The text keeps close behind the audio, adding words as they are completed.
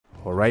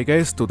Alright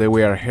guys, today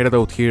we are headed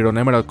out here on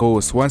Emerald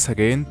Coast once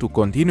again to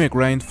continue a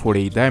grind for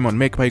a diamond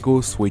magpie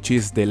goose, which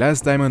is the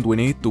last diamond we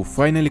need to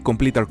finally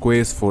complete our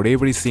quest for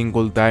every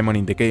single diamond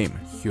in the game.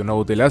 You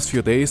know, the last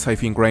few days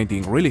I've been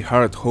grinding really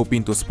hard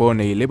hoping to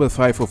spawn a level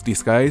 5 of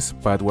these guys,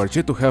 but we're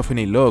yet to have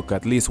any luck,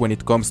 at least when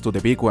it comes to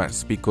the big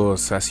ones,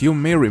 because as you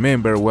may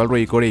remember we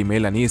already got a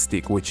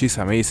melanistic, which is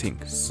amazing.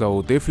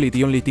 So definitely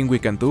the only thing we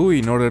can do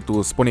in order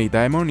to spawn a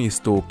diamond is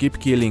to keep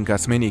killing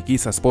as many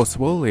geese as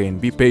possible and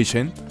be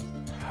patient.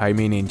 I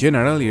mean, in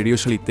general, it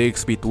usually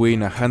takes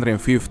between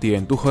 150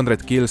 and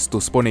 200 kills to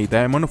spawn a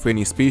diamond of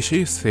any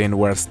species, and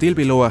we're still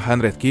below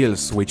 100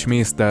 kills, which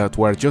means that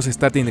we're just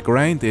starting the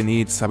grind and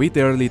it's a bit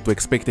early to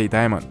expect a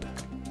diamond.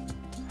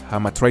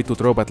 I'ma try to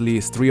drop at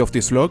least 3 of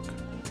this log.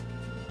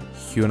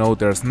 You know,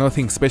 there's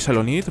nothing special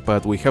on it,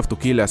 but we have to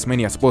kill as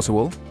many as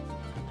possible.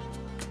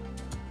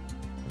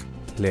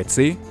 Let's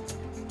see.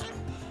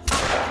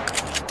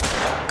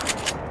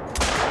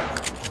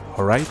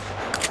 Alright.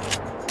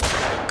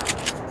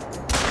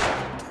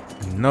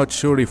 Not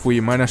sure if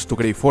we managed to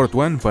get a fourth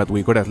one, but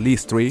we got at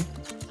least 3.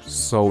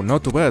 So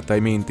not too bad. I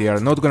mean, they are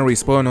not gonna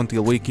respawn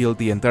until we kill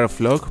the entire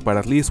flock, but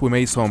at least we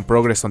made some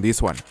progress on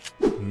this one.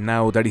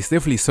 Now that is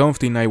definitely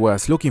something I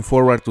was looking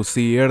forward to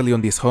see early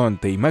on this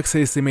hunt, a max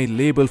estimate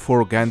level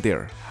 4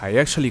 gander. I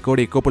actually got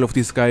a couple of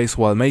these guys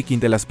while making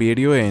the last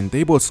video and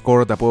they both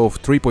scored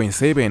above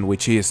 3.7,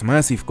 which is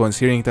massive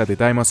considering that the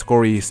diamond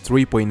score is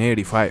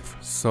 3.85.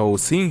 So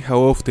seeing how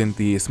often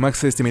these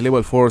max estimate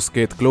level 4s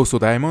get close to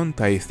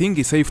diamond, I think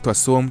it's safe to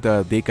assume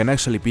that they can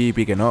actually be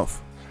big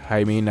enough.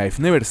 I mean, I've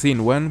never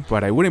seen one,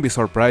 but I wouldn't be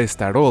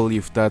surprised at all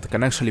if that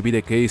can actually be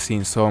the case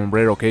in some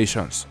rare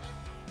occasions.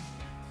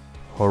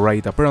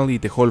 Alright, apparently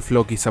the whole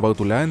flock is about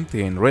to land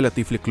and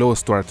relatively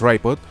close to our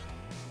tripod.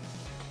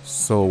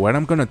 So what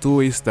I'm gonna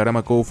do is that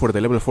I'ma go for the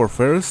level 4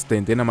 first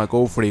and then I'ma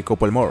go for a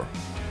couple more.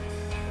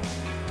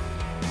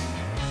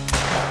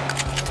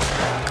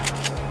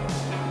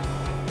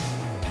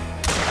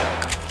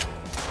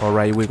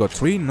 Alright, we got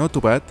 3, not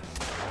too bad.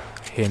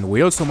 And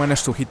we also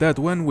managed to hit that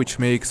one, which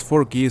makes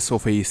 4 geese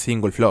of a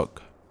single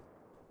flock.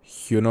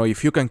 You know,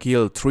 if you can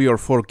kill 3 or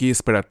 4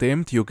 geese per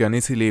attempt, you can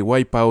easily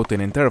wipe out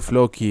an entire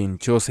flock in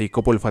just a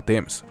couple of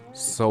attempts.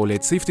 So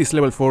let's see if this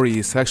level 4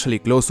 is actually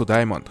close to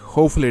diamond.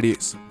 Hopefully it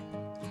is.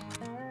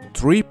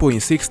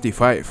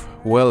 3.65.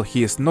 Well,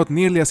 he is not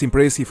nearly as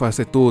impressive as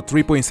the two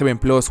 3.7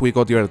 plus we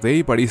got the other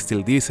day, but is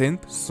still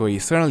decent, so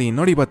it's certainly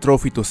not a bad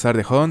trophy to start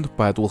the hunt,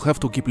 but we'll have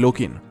to keep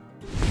looking.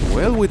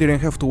 Well, we didn't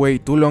have to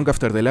wait too long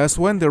after the last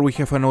one. There we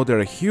have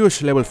another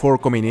huge level 4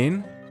 coming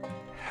in.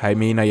 I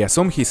mean, I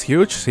assume he's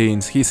huge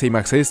since he's a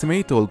max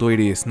estimate, although it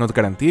is not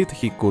guaranteed.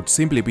 He could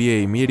simply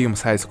be a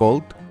medium-sized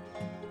gold.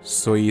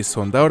 So it's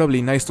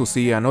undoubtedly nice to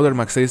see another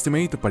max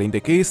estimate, but in the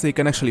case they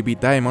can actually be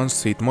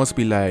diamonds, it must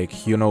be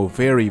like, you know,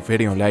 very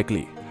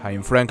unlikely.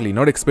 I'm frankly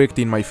not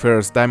expecting my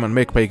first diamond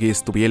magpie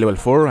geese to be a level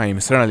 4, I'm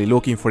certainly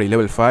looking for a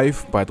level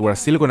 5, but we're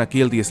still gonna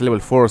kill these level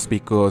 4s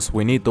because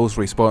we need those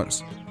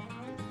respawns.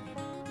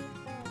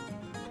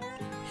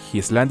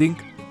 He's landing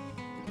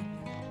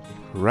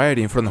right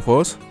in front of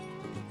us.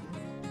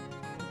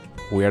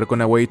 We are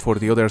gonna wait for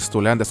the others to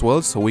land as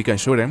well so we can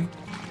shoot them.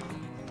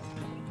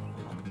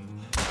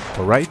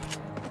 Alright.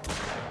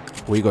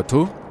 We got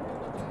 2.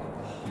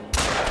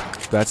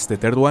 That's the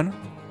third one.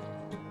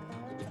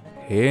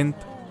 And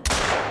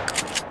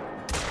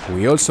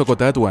we also got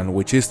that one,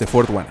 which is the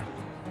fourth one.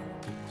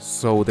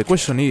 So the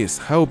question is,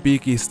 how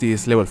big is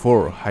this level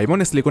 4? I'm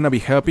honestly gonna be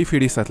happy if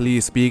it is at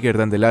least bigger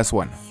than the last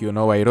one. You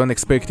know, I don't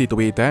expect it to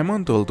be a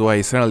diamond, although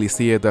I certainly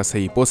see it as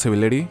a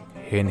possibility.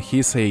 And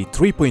he's a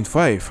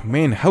 3.5,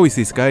 man, how is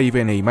this guy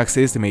even a max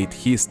estimate?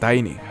 He's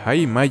tiny. I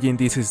imagine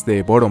this is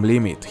the bottom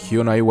limit.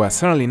 You know, I was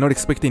certainly not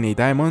expecting a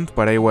diamond,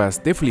 but I was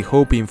definitely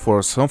hoping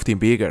for something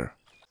bigger.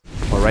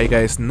 Alright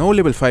guys, no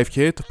level 5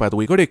 yet, but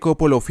we got a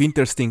couple of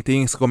interesting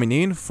things coming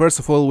in. First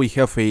of all, we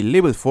have a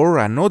level 4,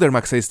 another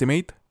max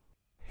estimate.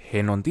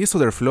 And on this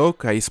other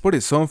flock, I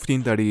spotted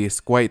something that is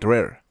quite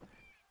rare.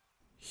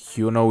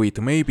 You know, it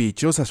may be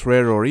just as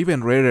rare or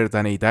even rarer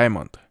than a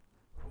diamond,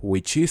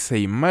 which is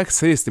a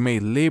max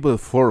estimate level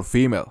 4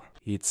 female.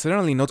 It's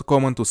certainly not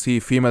common to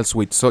see females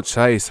with such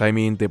size. I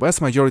mean, the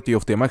vast majority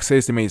of the max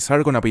estimates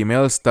are gonna be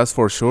males, that's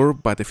for sure,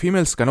 but the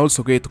females can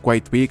also get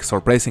quite big,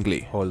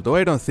 surprisingly. Although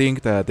I don't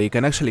think that they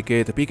can actually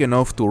get big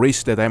enough to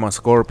reach the diamond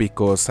score,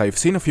 because I've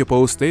seen a few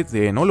posted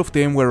and all of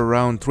them were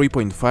around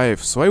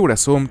 3.5, so I would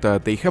assume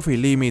that they have a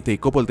limit a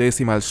couple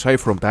decimals shy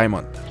from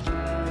diamond.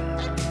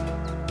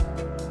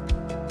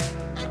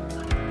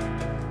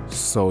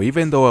 So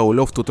even though I would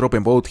love to drop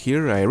them both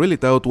here, I really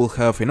doubt we'll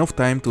have enough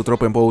time to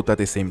drop them both at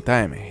the same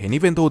time. And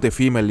even though the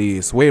female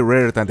is way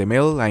rarer than the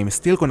male, I'm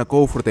still gonna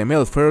go for the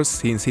male first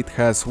since it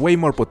has way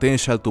more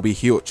potential to be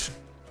huge.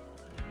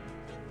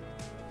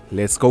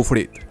 Let's go for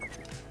it.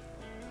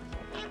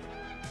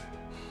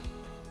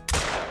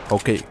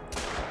 Okay.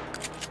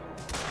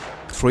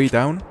 3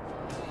 down.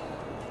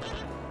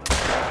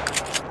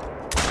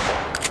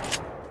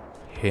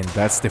 And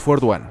that's the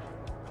fourth one.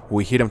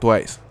 We hit him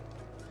twice.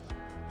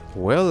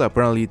 Well,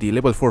 apparently the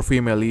level 4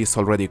 female is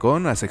already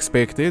gone as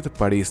expected,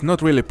 but it's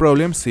not really a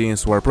problem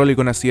since we're probably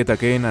gonna see it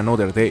again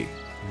another day.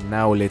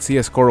 Now let's see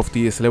a score of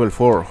this level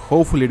 4,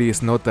 hopefully it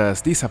is not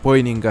as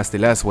disappointing as the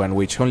last one,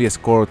 which only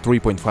scored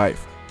 3.5.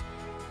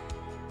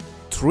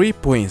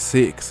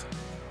 3.6.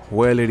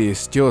 Well, it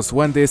is just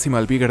 1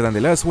 decimal bigger than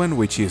the last one,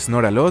 which is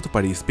not a lot,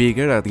 but it's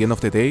bigger at the end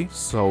of the day,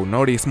 so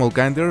not a small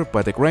gander,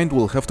 but the grind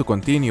will have to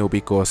continue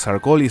because our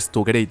goal is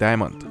to get a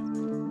diamond.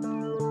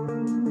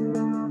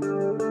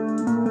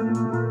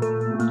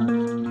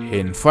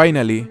 And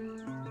finally,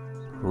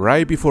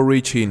 right before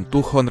reaching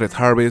 200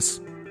 harvests,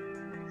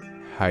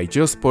 I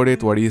just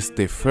spotted what is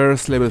the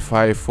first level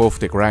 5 of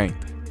the grind.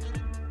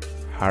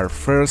 Our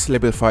first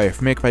level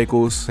 5 magpie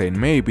goose, and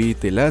maybe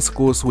the last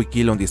goose we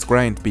kill on this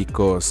grind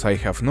because I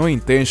have no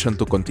intention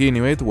to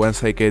continue it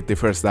once I get the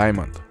first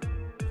diamond.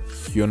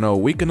 You know,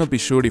 we cannot be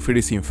sure if it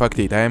is in fact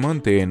a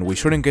diamond, and we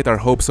shouldn't get our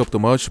hopes up too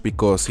much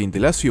because in the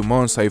last few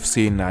months I've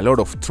seen a lot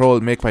of troll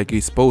magpie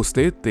geese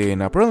posted,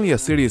 and apparently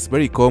as it is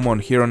very common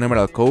here on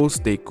Emerald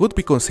Coast, they could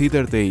be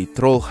considered a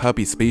troll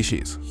happy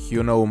species.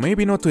 You know,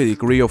 maybe not to the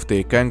degree of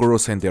the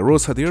kangaroos and the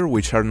rusa deer,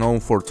 which are known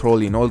for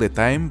trolling all the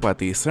time, but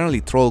they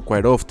certainly troll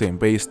quite often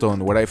based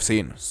on what I've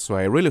seen. So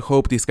I really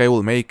hope this guy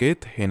will make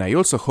it, and I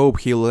also hope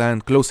he'll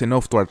land close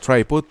enough to our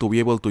tripod to be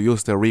able to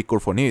use the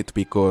recurve on it,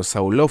 because I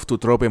would love to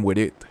drop him with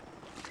it.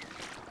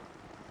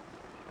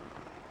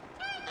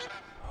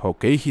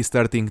 Okay, he's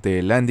starting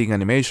the landing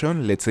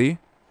animation, let's see.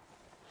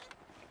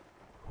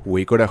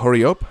 We gotta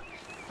hurry up.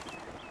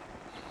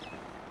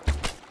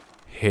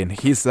 And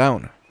he's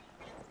down.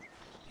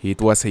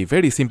 It was a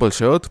very simple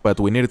shot, but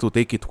we needed to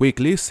take it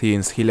quickly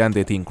since he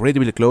landed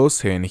incredibly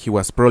close and he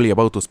was probably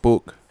about to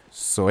spook.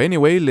 So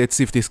anyway, let's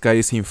see if this guy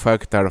is in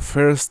fact our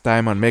first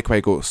diamond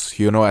magpie goose.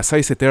 You know, as I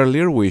said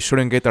earlier, we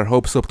shouldn't get our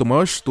hopes up too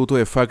much due to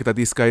the fact that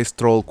these guys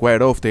troll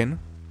quite often.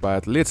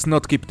 But let's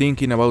not keep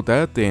thinking about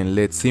that and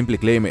let's simply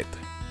claim it.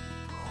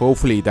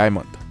 Hopefully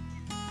diamond.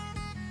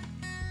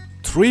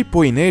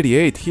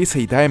 3.88, he's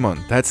a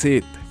diamond, that's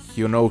it.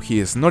 You know, he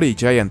is not a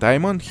giant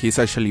diamond, he's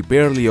actually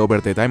barely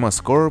over the diamond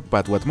score,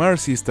 but what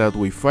matters is that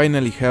we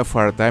finally have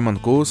our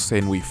diamond goose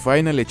and we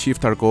finally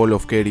achieved our goal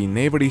of getting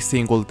every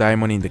single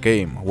diamond in the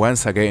game,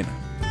 once again.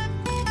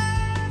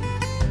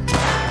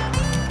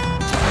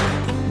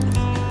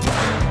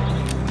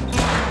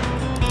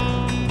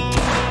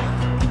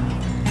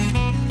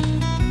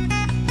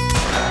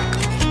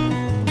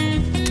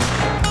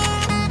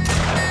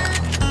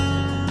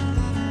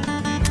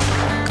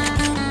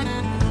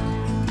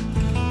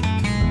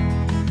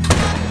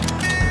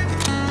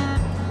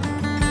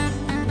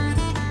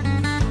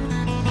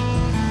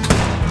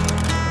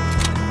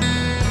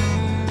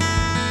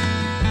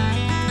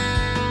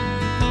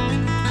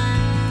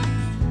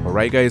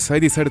 Alright guys, I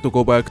decided to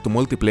go back to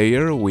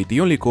multiplayer with the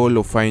only goal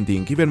of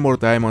finding even more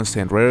diamonds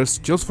and rares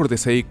just for the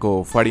sake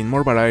of adding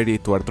more variety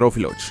to our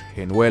trophy lodge.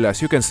 And well,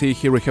 as you can see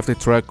here we have the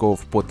track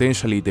of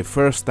potentially the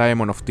first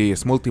diamond of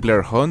this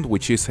multiplayer hunt,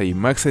 which is a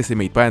max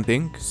estimate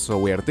Banteng, so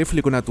we are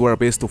definitely gonna do our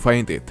best to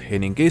find it.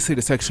 And in case it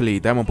is actually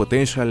diamond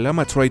potential,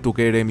 I'ma try to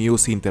get him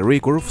using the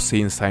recurve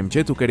since I'm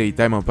yet to get a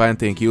diamond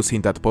Banteng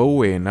using that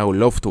bow and I would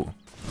love to.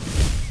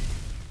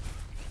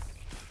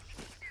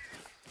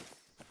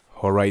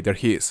 Alright, there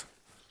he is.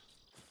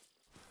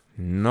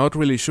 Not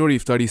really sure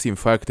if that is in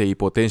fact a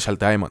potential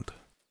diamond.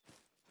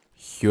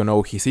 You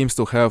know, he seems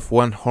to have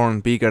one horn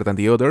bigger than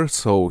the other,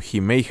 so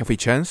he may have a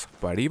chance,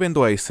 but even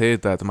though I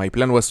said that my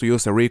plan was to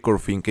use the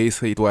recurve in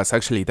case it was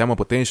actually diamond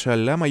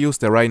potential, I'ma use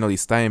the rhino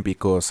this time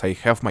because I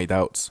have my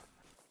doubts.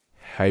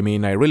 I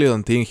mean, I really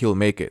don't think he'll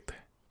make it.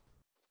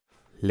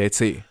 Let's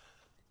see.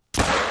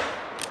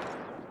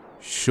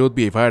 Should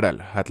be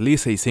viral, at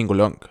least a single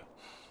long.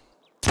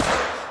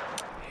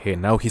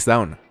 And now he's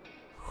down.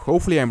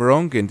 Hopefully I'm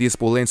wrong and this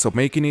bull ends up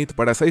making it,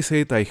 but as I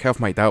said, I have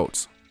my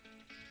doubts.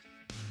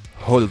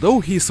 Although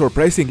he's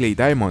surprisingly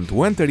diamond,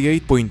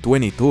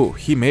 138.22,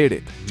 he made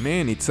it.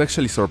 Man, it's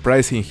actually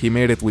surprising he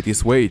made it with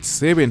his weight,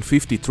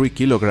 753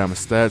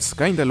 kilograms, that's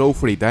kinda low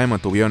for a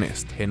diamond to be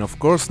honest. And of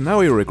course,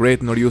 now I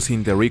regret not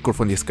using the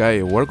recurve on this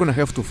guy, we're gonna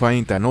have to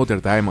find another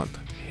diamond.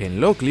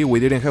 And luckily we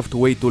didn't have to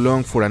wait too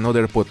long for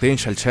another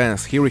potential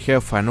chance, here we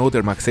have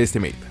another max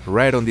estimate,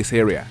 right on this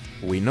area.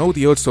 We know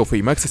the odds of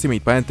a max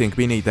estimate Banteng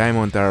being a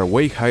diamond are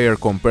way higher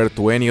compared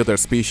to any other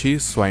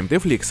species, so I'm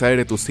definitely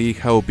excited to see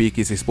how big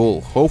is this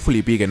bull,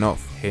 hopefully big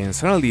enough. And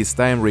certainly this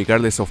time,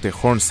 regardless of the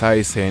horn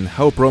size and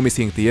how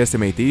promising the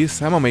estimate is,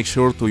 I'ma make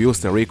sure to use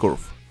the recurve.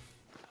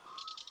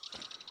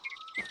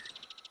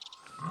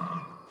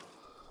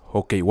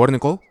 Okay,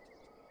 warning call.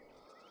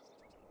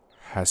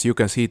 As you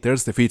can see,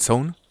 there's the feed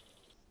zone.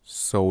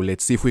 So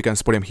let's see if we can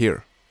spot him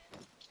here.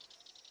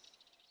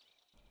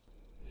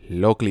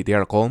 Luckily they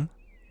are calm.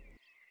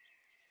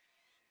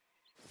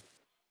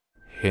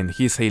 And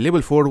he's a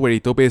level 4 with a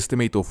top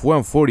estimate of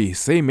 140,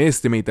 same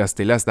estimate as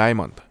the last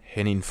diamond.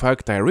 And in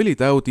fact I really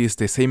doubt it's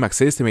the same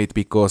max estimate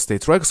because the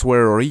tracks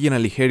were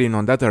originally heading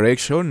on that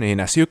direction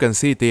and as you can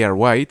see they are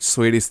white,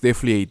 so it is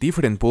definitely a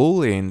different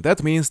pool and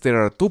that means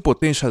there are two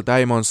potential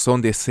diamonds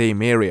on the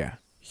same area.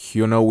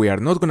 You know, we are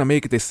not gonna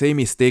make the same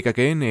mistake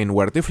again, and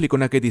we're definitely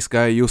gonna get this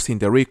guy using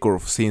the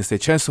recurve, since the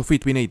chance of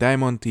it being a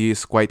diamond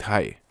is quite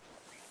high.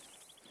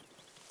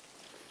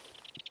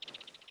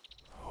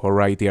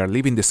 Alright, they are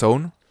leaving the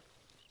zone.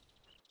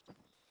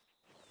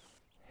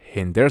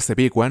 And there's the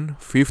big one,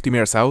 50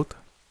 meters out.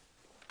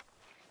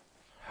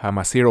 I'm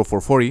a 0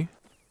 for 40.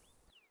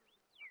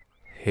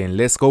 And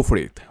let's go for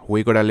it.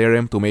 We gotta lure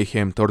him to make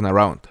him turn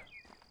around.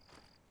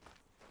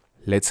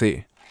 Let's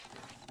see.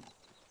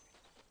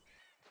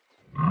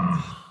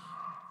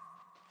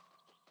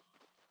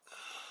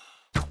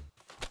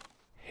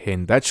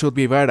 And that should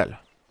be viral.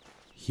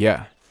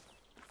 Yeah.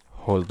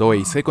 Although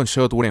a second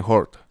shot wouldn't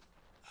hurt.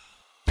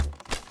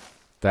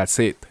 That's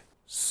it.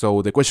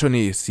 So the question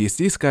is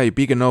this guy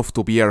big enough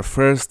to be our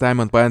first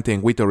diamond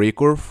Banteng with a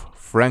recurve?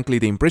 Frankly,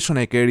 the impression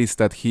I get is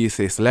that he's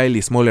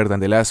slightly smaller than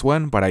the last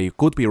one, but I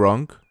could be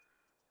wrong.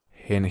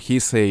 And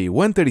he's a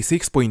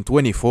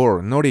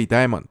 136.24, not a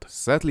diamond.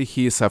 Sadly,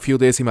 he's a few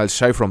decimals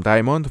shy from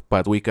diamond,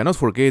 but we cannot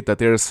forget that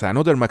there's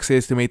another max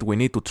estimate we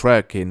need to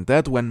track, and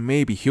that one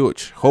may be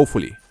huge,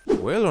 hopefully.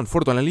 Well,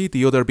 unfortunately,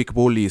 the other big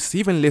bull is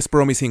even less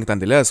promising than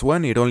the last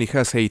one. It only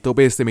has a top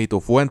estimate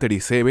of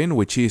 137,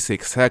 which is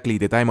exactly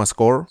the diamond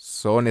score.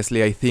 So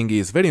honestly, I think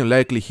it's very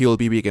unlikely he'll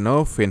be big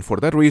enough, and for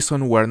that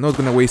reason, we're not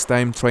gonna waste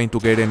time trying to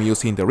get him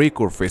using the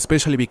recurve,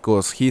 especially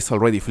because he's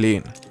already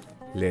fleeing.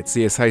 Let's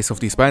see the size of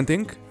this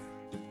Banteng.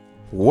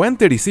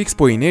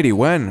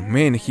 136.81,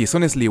 man, he's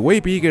honestly way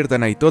bigger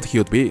than I thought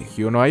he'd be.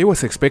 You know, I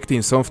was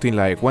expecting something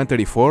like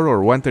 134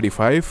 or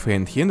 135,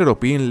 and he ended up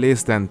being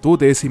less than 2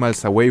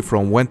 decimals away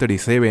from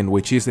 137,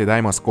 which is the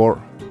diamond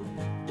score.